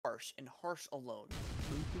Harsh and Harsh alone.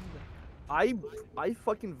 I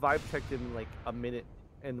fucking vibe checked him in like a minute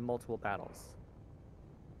in multiple battles.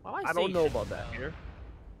 I don't know about that here.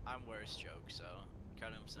 I'm worse joke, so cut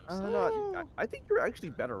him some I slack. don't know. I think you're actually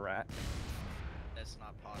better, Rat. That's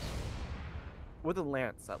not possible. With a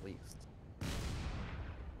lance, at least.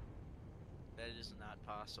 That is not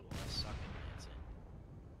possible. I suck at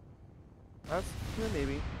lancing. That's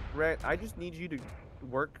maybe. Rat, I just need you to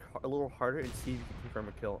work a little harder and see if you can confirm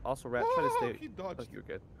a kill. Also, Rat, try to stay. He dodged. Oh, you're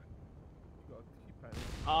good. He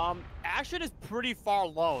panicked. Ashen is pretty far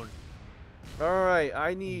alone. Alright,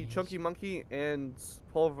 I need Chunky Monkey and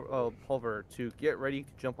Pulver to get ready to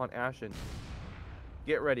jump on Ashen.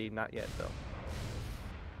 Get ready, not yet though.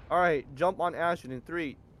 Alright, jump on Ashen in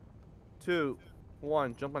 3, 2,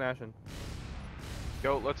 1, jump on Ashen.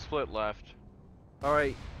 Go, let's split left.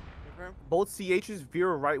 Alright, both CHs veer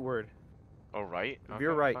rightward. Oh, right?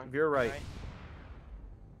 Veer Okay, right, fine. veer right.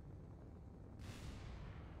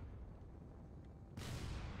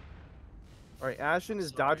 Alright, Ashen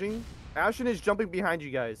is dodging. Ashen is jumping behind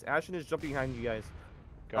you guys. Ashen is jumping behind you guys.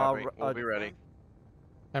 Got me. We'll be ready.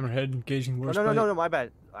 Hammerhead engaging worst No, my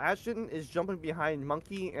bad. Ashen is jumping behind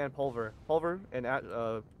Monkey and Pulver. Pulver and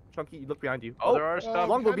Chunky, you look behind you. Oh, there are some.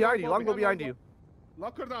 Longbow behind you, Longbow behind you.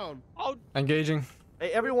 Lock her down. Oh, Engaging.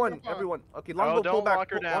 Hey, everyone. Okay, Longbow, Oh, don't pull back.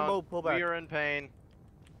 lock her down. Longbow, pull back. We are in pain.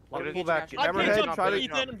 Longbow, Get pull it- back. I can't Hammerhead, jump. try to...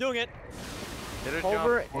 Ethan, I'm doing it. Hit a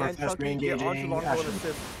Pulver jump. and Chunky get onto Longbow and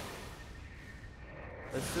assist.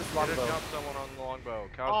 Assist Hit a Longbow. jump someone on the longbow.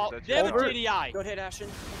 Oh, Cowboys, that's they have a Over. JDI. Go hit Ashen.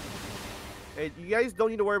 Hey, you guys don't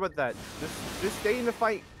need to worry about that. Just stay in the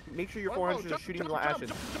fight. Make sure your Longbow, 400 jump, is shooting jump, Ashen.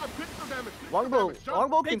 jump, critical damage, critical Longbow, damage, jump.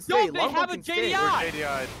 Longbow They can don't, stay. they Longbow have a can stay. JDI. We're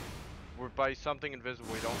JDI'd. We're by something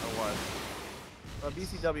invisible. We don't know what.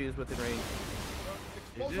 BCW is within range.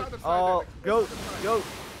 Expose Is it? other side, Oh, then, expose go, other side. go.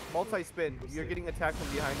 Multi-spin. You're getting attacked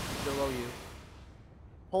from behind, below you.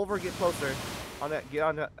 Pulver, get closer. On that, get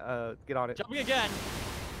on it. Jumping again.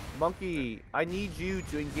 Monkey, I need you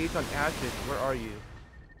to engage on Ashen. Where are you?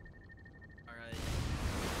 Alright.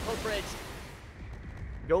 Go bridge.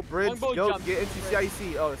 Go bridge. Longbow Go jump. get into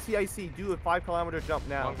CIC. Oh, CIC. Do a 5-kilometer jump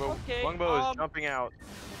now. Longbow, Okay, longbow is jumping out.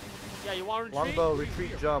 Yeah, you want to retreat? Longbow,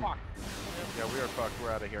 retreat, jump. Fuck. Yeah, we are fucked.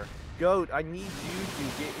 We're out of here. Goat, I need you to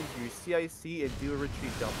get into your CIC and do a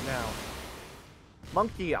retreat jump now.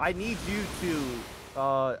 Monkey, I need you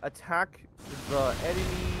to attack the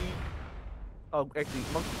enemy. Oh, actually,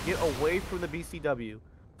 Monkey, get away from the BCW.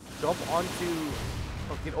 Jump onto.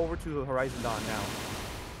 Oh, get over to Horizon Dawn now.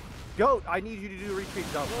 Goat, I need you to do a retreat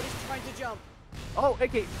jump. Goat is trying to jump. Oh,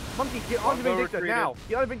 okay, Monkey, get onto Longbow Vindicta retreated. now.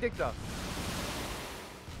 Get on Vindicta.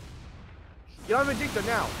 Get on Vindicta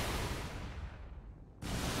now.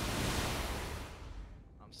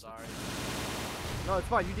 I'm sorry. No, it's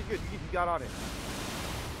fine. You did good. You got on it.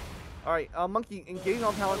 All right, Monkey, engage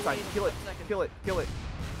on Palatine. Kill it. Kill it. Kill it.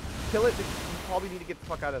 Kill it. You probably need to get the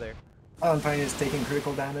fuck out of there. Valentine is taking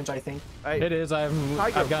critical damage, I think. All right. It is. I've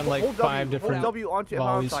Tiger, gotten like hold 5 W, different. Hold W onto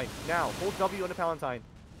volleys. Palatine. Now, hold W onto Palatine.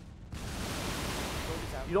 Goat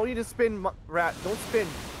is out. You don't need to spin, Rat. Don't spin.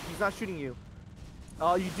 He's not shooting you.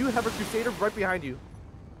 You do have a Crusader right behind you.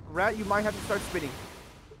 Rat, you might have to start spinning.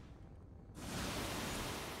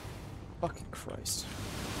 Fucking Christ.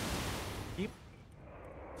 Keep.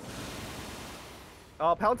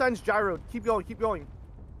 Palatine's gyro. Keep going. Keep going.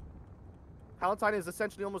 Palatine is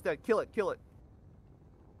essentially almost dead. Kill it. Kill it.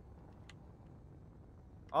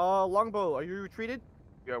 Longbow, are you retreated?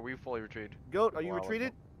 Yeah, we fully retreated. Goat, are you Wow,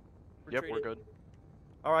 retreated? Yep, we're good.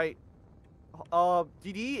 All right.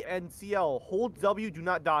 DD and CL, hold W, do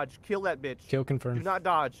not dodge. Kill that bitch. Kill Do confirmed. not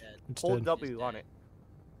dodge. Dead. It's Hold dead. W on it.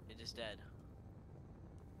 It is dead.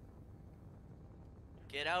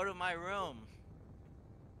 Get out of my room.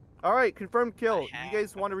 All right, confirmed kill. I You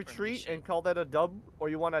guys have want to retreat permission. and call that a dub, or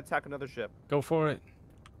you want to attack another ship? Go for it.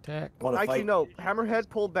 Attack. Wanna Actually, fight? no. Hammerhead,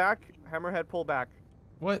 pull back. Hammerhead, pull back.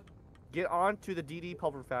 What? Get on to the DD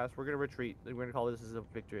Pulver Fast. We're gonna retreat. We're gonna call this as a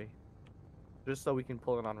victory, just so we can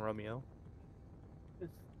pull it on Romeo.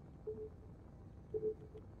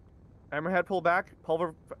 Hammerhead, pull back.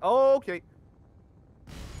 Pulver. Oh, okay.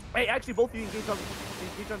 Hey, actually, both of you engage on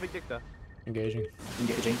Vindicta. Engaging.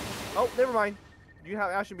 Engaging. Oh, never mind. You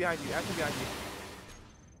have Ashen behind you. Ashen behind you.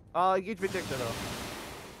 Engage Vindicta though.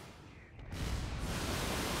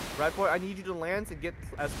 Right boy, I need you to land and get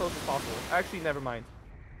as close as possible. Actually, never mind.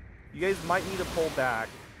 You guys might need to pull back.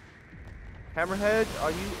 Hammerhead,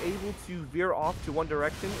 are you able to veer off to one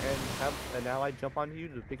direction and have an ally jump on you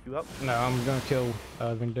to pick you up? No, I'm gonna kill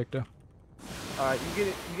Vindicta. Alright,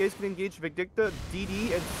 you guys can engage Vindicta,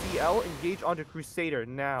 DD, and CL. Engage onto Crusader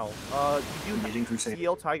now. You do Engaging have Crusader.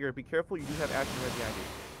 CL Tiger. Be careful, you do have Ashen right behind you.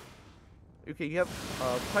 Okay, you have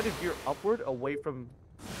try to veer upward away from.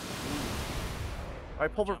 All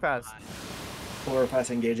right, pulver Jump fast. behind. Polar pass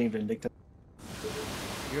engaging Vindicta.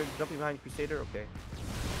 You're jumping behind Crusader. Okay.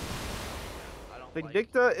 I don't like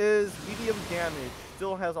Vindicta is medium damage.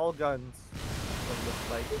 Still has all guns. What it looks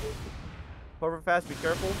like. Pulver fast. Be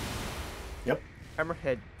careful. Yep.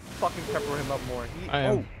 Hammerhead. Fucking pepper him up more. I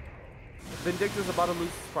am. Oh. Vindicta's about to lose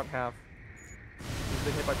his front half. He's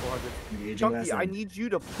been hit by 400. Engaging Chunky, last I end. need you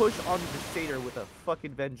to push on Crusader with a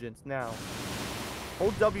fucking vengeance now.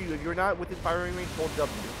 Hold W. If you're not within firing range, hold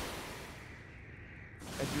W.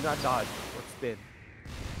 And do not dodge or spin.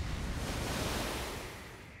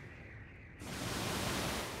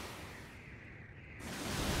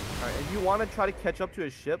 Alright, if you want to try to catch up to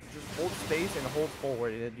his ship, just hold space and hold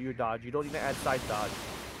forward and then do your dodge. You don't even add side dodge.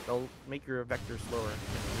 They'll make your vector slower.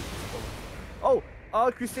 Oh!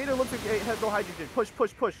 Crusader looks like it has no hydrogen. Push,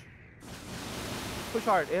 push, push. Push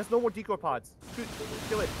hard. It has no more decoy pods. Shoot,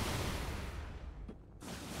 kill it.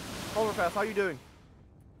 Pulverfast, how you doing?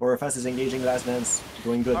 Polar pass is engaging last man's.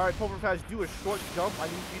 Doing good. Alright, Pulverfast, do a short jump. I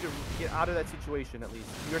need you to get out of that situation at least.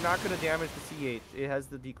 You're not going to damage the CH. It has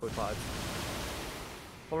the decoy pods.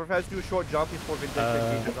 Pulverfast, do a short jump before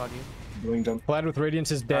Vindicta engages on you. Doing jump. Plaid with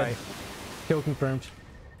Radiance is dead. Alright. Kill confirmed.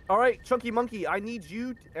 Alright, Chunky Monkey, I need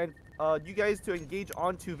you and you guys to engage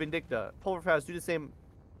onto Vindicta. Pulverfast, do the same.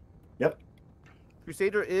 Yep.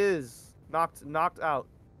 Crusader is knocked out.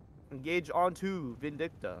 Engage onto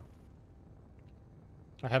Vindicta.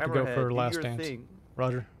 I have to go Hammerhead, for do last your dance. thing.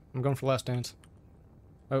 Roger. I'm going for last dance.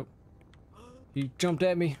 Oh. He jumped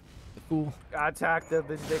at me. The fool. Attack the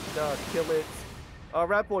Vindicta, kill it.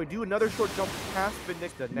 Rat Boy, do another short jump past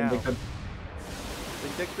Vindicta now. Vindicta.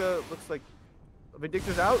 Vindicta looks like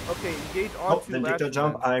Vindicta's out. Okay, engage Oh, onto Vindicta Ashen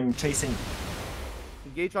jump. then. I'm chasing.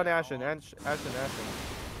 Engage on Ashen. Ashen.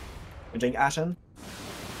 Engaging Ashen.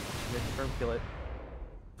 Yeah, confirm kill it.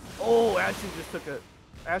 Oh, Ashen just took a.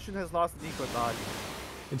 Ashen has lost the decoy pod.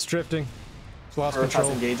 It's drifting. It's lost Polar pass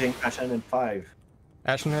control. engaging Ashen in 5.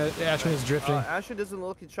 Ashen is drifting. Ashen doesn't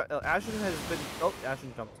look. Ashen has been. Oh,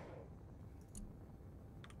 Ashen jumped.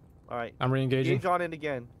 All right. I'm re-engaging. Engage on it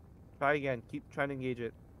again. Try again. Keep trying to engage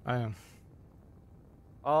it. I am.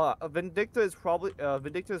 Vindicta is probably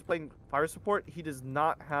Vindicta is playing fire support. He does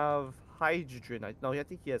not have hydrogen. No, I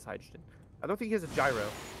think he has hydrogen. I don't think he has a gyro.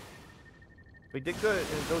 Vindicta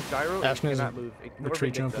is no gyro. And Ashen is cannot move. Ignore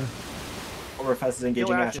retreat Vindicta. jumping. Polar pass is Kill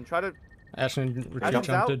engaging Ashen. Ashen. Try to Ashen retreat Ashen's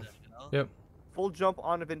out. jumped. Yep. full jump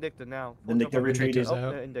on Vindicta now. Full Vindicta jump on retreated. Oh,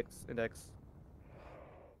 out. index.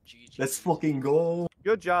 GG. Let's fucking go.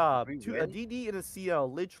 Good job. We A win? DD and a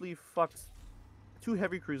CL literally fucked 2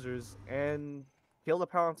 heavy cruisers and killed a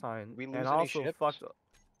Palatine. We lose and any also ships? fucked.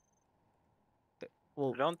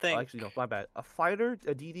 Well, I don't think. actually, no, my bad. A fighter,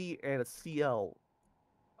 a DD, and a CL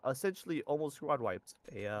essentially almost squad wiped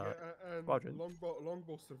a and Squadron.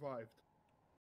 longbow survived.